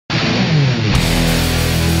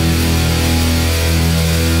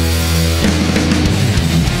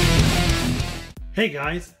Hey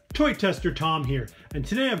guys, Toy Tester Tom here, and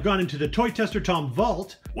today I've gone into the Toy Tester Tom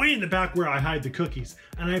vault, way in the back where I hide the cookies,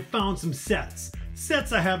 and I found some sets.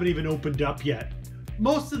 Sets I haven't even opened up yet.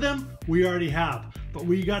 Most of them we already have, but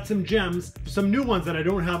we got some gems, some new ones that I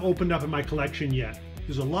don't have opened up in my collection yet.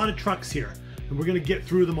 There's a lot of trucks here, and we're gonna get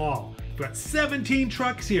through them all. We've got 17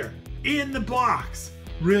 trucks here, in the box.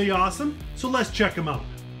 Really awesome, so let's check them out.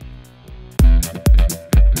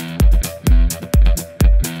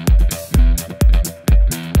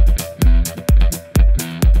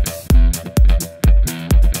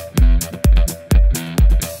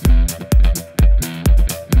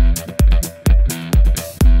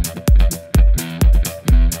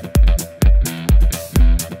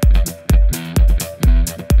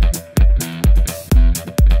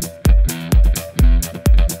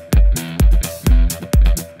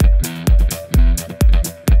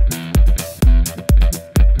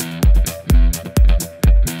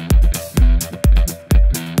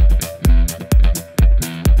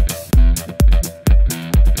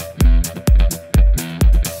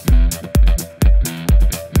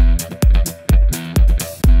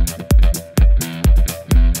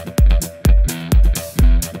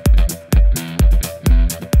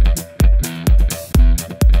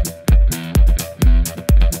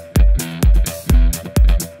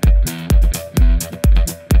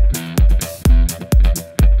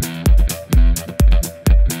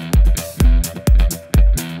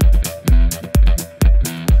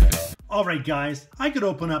 Alright guys, I could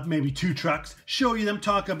open up maybe 2 trucks, show you them,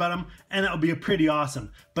 talk about them, and that would be pretty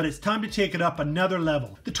awesome. But it's time to take it up another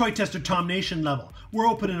level, the Toy Tester Tom Nation level. We're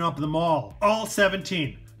opening up them all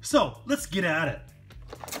 17. So let's get at it.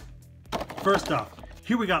 First off,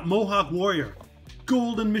 here we got Mohawk Warrior,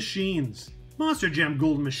 Golden Machines, Monster Jam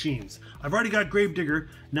Golden Machines. I've already got Gravedigger,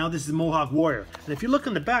 now this is Mohawk Warrior. And if you look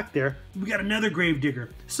in the back there, we got another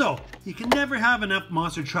Gravedigger. So you can never have enough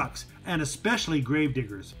monster trucks, and especially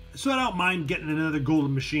Gravediggers. So I don't mind getting another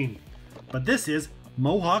golden machine. But this is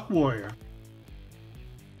Mohawk Warrior.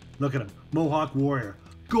 Look at him, Mohawk Warrior.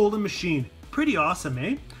 Golden machine. Pretty awesome,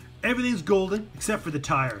 eh? Everything's golden except for the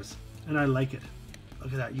tires. And I like it.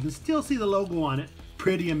 Look at that. You can still see the logo on it.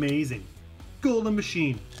 Pretty amazing. Golden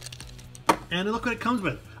machine. And look what it comes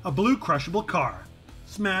with. A blue crushable car.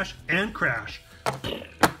 Smash and crash.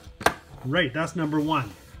 Right, that's number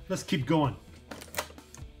 1. Let's keep going.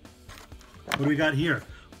 What do we got here?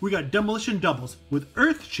 We got Demolition Doubles with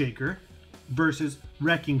Earthshaker versus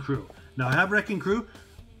Wrecking Crew. Now I have Wrecking Crew.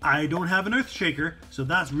 I don't have an Earthshaker, so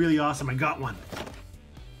that's really awesome. I got one.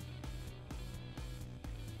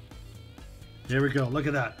 There we go. Look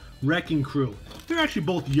at that. Wrecking Crew. They're actually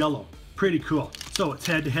both yellow. Pretty cool. So it's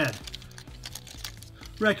head to head.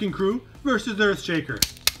 Wrecking Crew versus Earthshaker.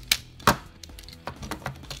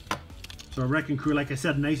 So Wrecking Crew, like I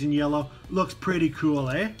said, nice and yellow. Looks pretty cool,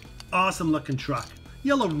 eh? Awesome looking truck.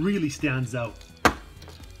 Yellow really stands out.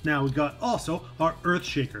 Now we've got also our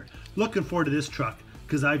Earthshaker. Looking forward to this truck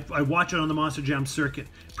because I watch it on the Monster Jam circuit.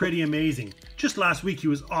 Pretty amazing. Just last week he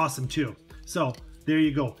was awesome too. So there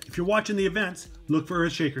you go. If you're watching the events, look for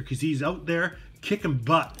Earthshaker because he's out there kicking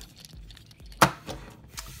butt.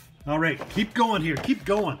 All right, keep going here. Keep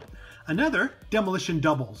going. Another Demolition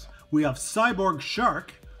Doubles. We have Cyborg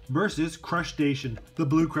Shark versus Crushstation, the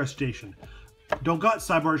blue Crushstation. Don't got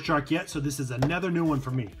Cyborg Shark yet, so this is another new one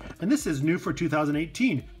for me. And this is new for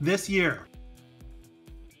 2018, this year.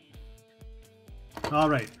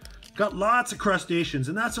 Alright, got lots of crustaceans,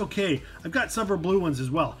 and that's okay. I've got several blue ones as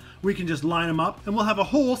well. We can just line them up, and we'll have a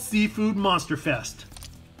whole seafood monster fest.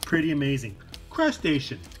 Pretty amazing.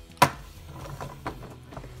 Crustacean.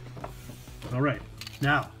 Alright,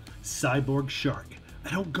 now, Cyborg Shark.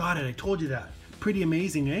 I don't got it, I told you that. Pretty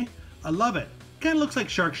amazing, eh? I love it. Kind of looks like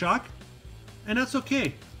Shark Shock. And that's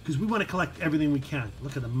okay, because we want to collect everything we can.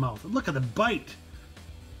 Look at the mouth. Look at the bite.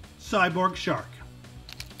 Cyborg Shark.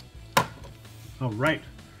 All right.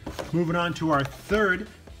 Moving on to our third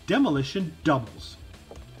Demolition Doubles.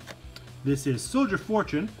 This is Soldier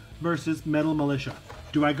Fortune versus Metal Militia.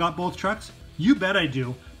 Do I got both trucks? You bet I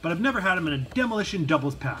do, but I've never had them in a Demolition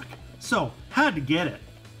Doubles pack. So, had to get it.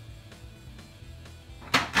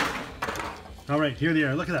 All right, here they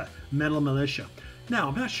are. Look at that. Metal Militia. Now,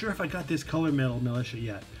 I'm not sure if I got this color Metal Militia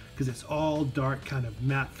yet, because it's all dark, kind of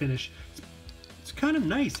matte finish. It's kind of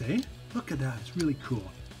nice, eh? Look at that, it's really cool.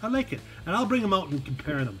 I like it, and I'll bring them out and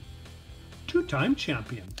compare them. 2-time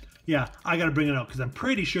champion. Yeah, I gotta bring it out, because I'm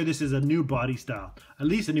pretty sure this is a new body style, at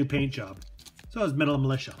least a new paint job. So is Metal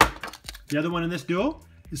Militia. The other one in this duo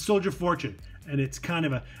is Soldier Fortune, and it's kind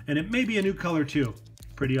of and it may be a new color too.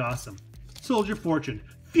 Pretty awesome. Soldier Fortune,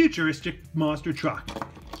 futuristic monster truck.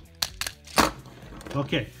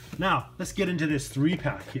 Okay, Now, let's get into this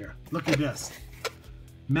 3-pack here. Look at this.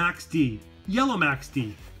 Max D, Yellow Max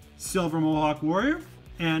D, Silver Mohawk Warrior,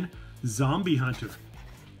 and Zombie Hunter.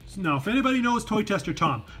 Now, if anybody knows Toy Tester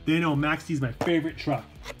Tom, they know Max D is my favorite truck.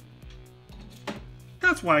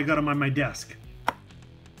 That's why I got him on my desk.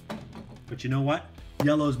 But you know what?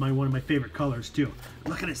 Yellow is one of my favorite colors too.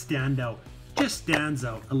 Look at it stand out. Just stands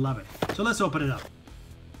out. I love it. So let's open it up.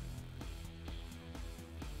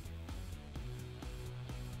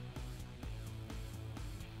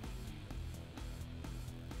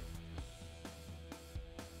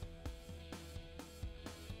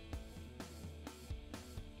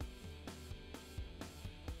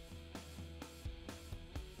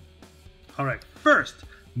 All right, first,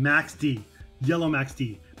 Max D, Yellow Max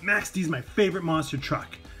D. Max D is my favorite monster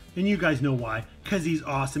truck. And you guys know why, because he's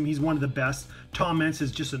awesome. He's one of the best. Tom Meents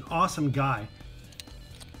is just an awesome guy.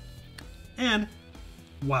 And,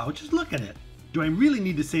 wow, just look at it. Do I really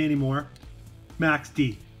need to say any more? Max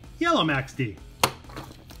D, Yellow Max D.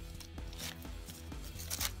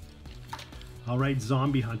 All right,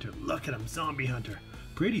 Zombie Hunter. Look at him, Zombie Hunter.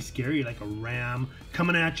 Pretty scary, like a ram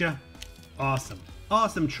coming at you. Awesome,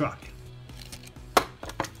 awesome truck.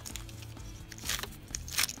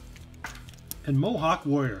 And Mohawk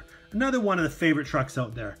Warrior, another one of the favorite trucks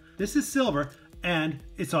out there. This is silver and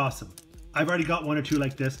it's awesome. I've already got 1 or 2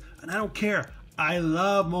 like this and I don't care. I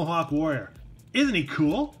love Mohawk Warrior. Isn't he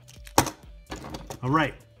cool? All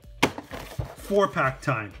right, 4-pack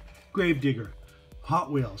time. Gravedigger,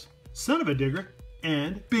 Hot Wheels, Son of a Digger,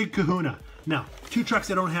 and Big Kahuna. Now, 2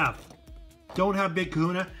 trucks I don't have. Don't have Big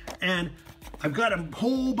Kahuna, and I've got a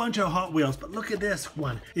whole bunch of Hot Wheels, but look at this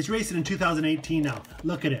one. It's racing in 2018 now.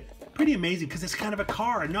 Look at it. Pretty amazing because it's kind of a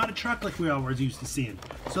car, not a truck like we always used to seeing.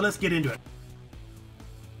 So let's get into it.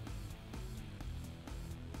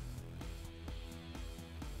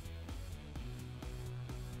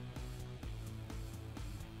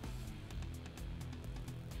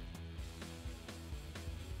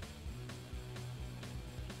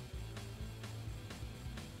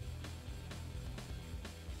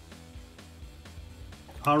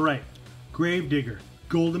 All right, Gravedigger,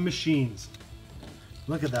 Golden Machines.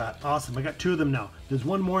 Look at that, awesome. I got 2 of them now. There's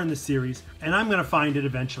 1 more in the series, and I'm gonna find it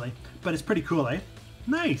eventually, but it's pretty cool, eh?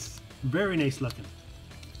 Nice, very nice looking.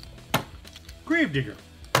 Gravedigger.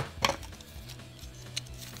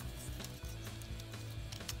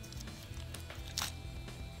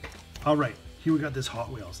 All right, here we got this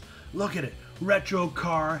Hot Wheels. Look at it, retro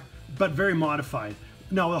car, but very modified.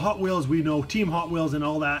 Now the Hot Wheels, we know, Team Hot Wheels and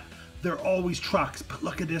all that, they're always trucks, but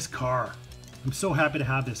look at this car. I'm so happy to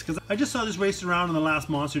have this because I just saw this raced around in the last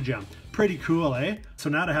Monster Jam. Pretty cool, eh? So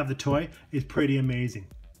now to have the toy is pretty amazing.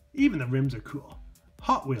 Even the rims are cool.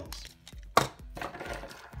 Hot Wheels.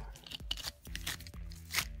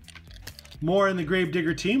 More in the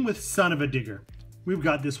Gravedigger team with Son of a Digger. We've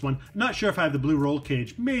got this one. Not sure if I have the blue roll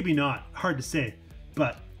cage. Maybe not. Hard to say.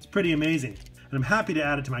 But it's pretty amazing. And I'm happy to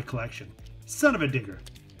add it to my collection. Son of a Digger.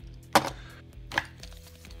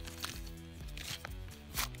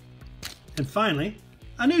 And finally,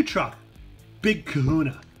 a new truck, Big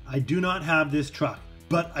Kahuna. I do not have this truck,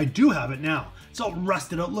 but I do have it now. It's all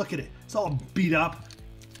rusted out, look at it. It's all beat up,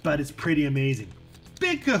 but it's pretty amazing.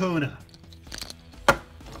 Big Kahuna.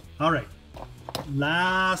 All right,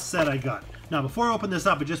 last set I got. Now, before I open this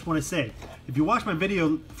up, I just want to say, if you watched my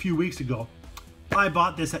video a few weeks ago, I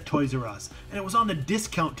bought this at Toys R Us, and it was on the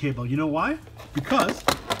discount table. You know why? Because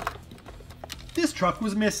this truck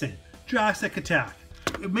was missing. Jurassic Attack.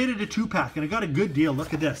 It made it a 2-pack and I got a good deal.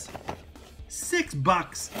 Look at this.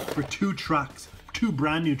 $6 for 2 trucks, 2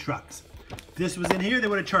 brand new trucks. If this was in here, they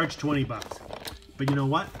would have charged $20. But you know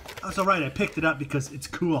what? That's all right. I picked it up because it's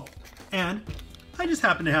cool. And I just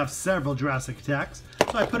happen to have several Jurassic Attacks.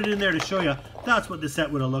 So I put it in there to show you that's what the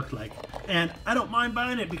set would have looked like. And I don't mind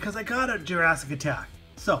buying it because I got a Jurassic Attack.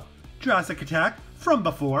 So, Jurassic Attack from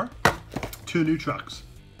before, 2 new trucks.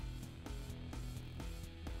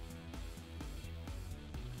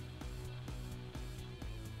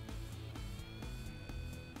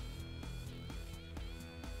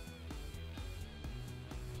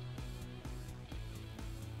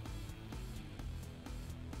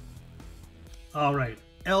 All right,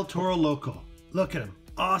 El Toro Loco. Look at him,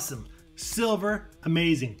 awesome. Silver,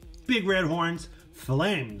 amazing. Big red horns,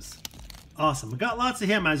 flames. Awesome, we got lots of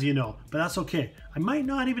him as you know, but that's okay. I might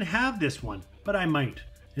not even have this one, but I might.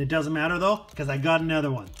 And it doesn't matter though, because I got another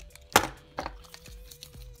one.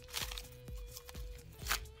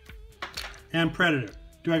 And Predator.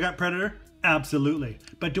 Do I got Predator? Absolutely.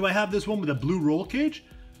 But do I have this one with a blue roll cage?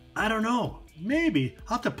 I don't know, maybe.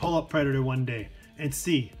 I'll have to pull up Predator one day and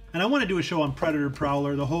see. And I want to do a show on Predator,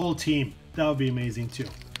 Prowler, the whole team. That would be amazing too.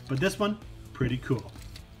 but this one, pretty cool.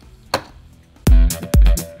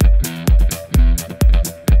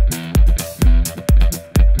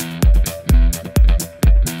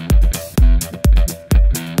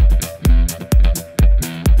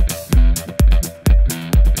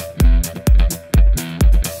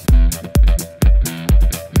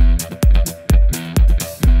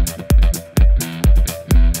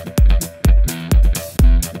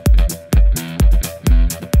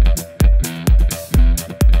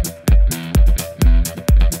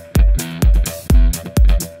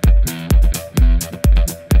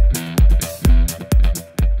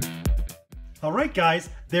 Alright guys,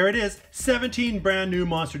 there it is, 17 brand new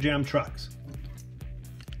Monster Jam trucks.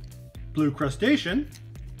 Blue Crustacean,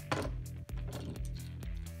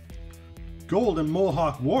 Golden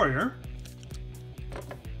Mohawk Warrior,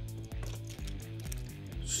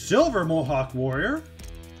 Silver Mohawk Warrior,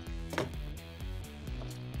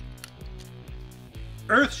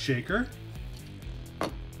 Earth Shaker,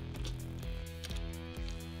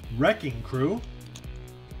 Wrecking Crew,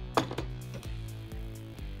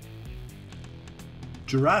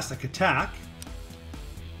 Jurassic Attack,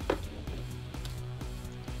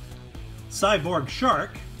 Cyborg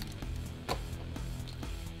Shark,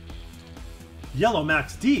 Yellow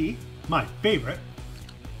Max D, my favorite,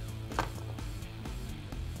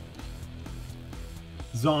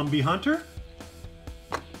 Zombie Hunter,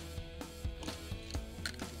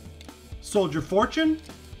 Soldier Fortune,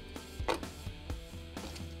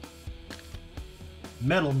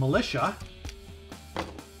 Metal Militia,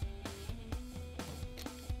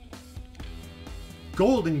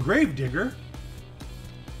 Golden Gravedigger,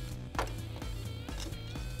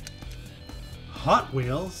 Hot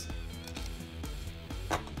Wheels,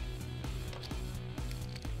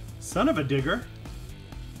 Son of a Digger,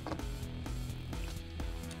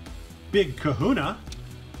 Big Kahuna,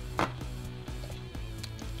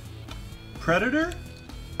 Predator,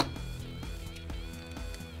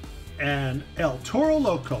 and El Toro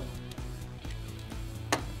Loco.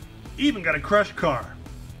 Even got a Crush car.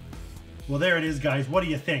 Well, there it is, guys. What do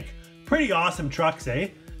you think? Pretty awesome trucks, eh?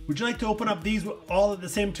 Would you like to open up these all at the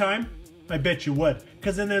same time? I bet you would,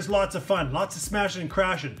 because then there's lots of fun, lots of smashing and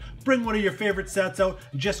crashing. Bring one of your favorite sets out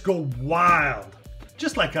and just go wild,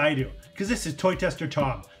 just like I do, because this is Toy Tester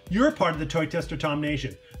Tom. You're a part of the Toy Tester Tom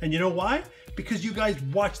Nation, and you know why? Because you guys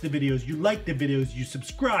watch the videos, you like the videos, you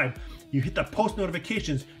subscribe, you hit the post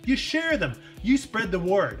notifications, you share them, you spread the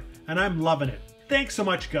word, and I'm loving it. Thanks so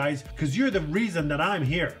much, guys, because you're the reason that I'm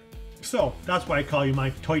here. So that's why I call you my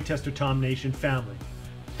Toy Tester Tom Nation family.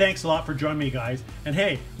 Thanks a lot for joining me, guys. And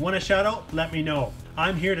hey, want a shout out? Let me know.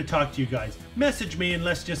 I'm here to talk to you guys. Message me and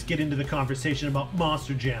let's just get into the conversation about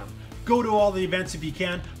Monster Jam. Go to all the events if you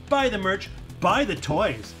can, buy the merch, buy the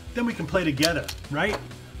toys. Then we can play together, right?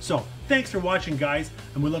 So thanks for watching, guys,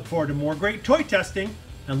 and we look forward to more great toy testing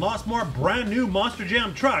and lots more brand new Monster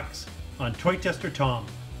Jam trucks on Toy Tester Tom.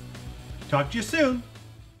 Talk to you soon.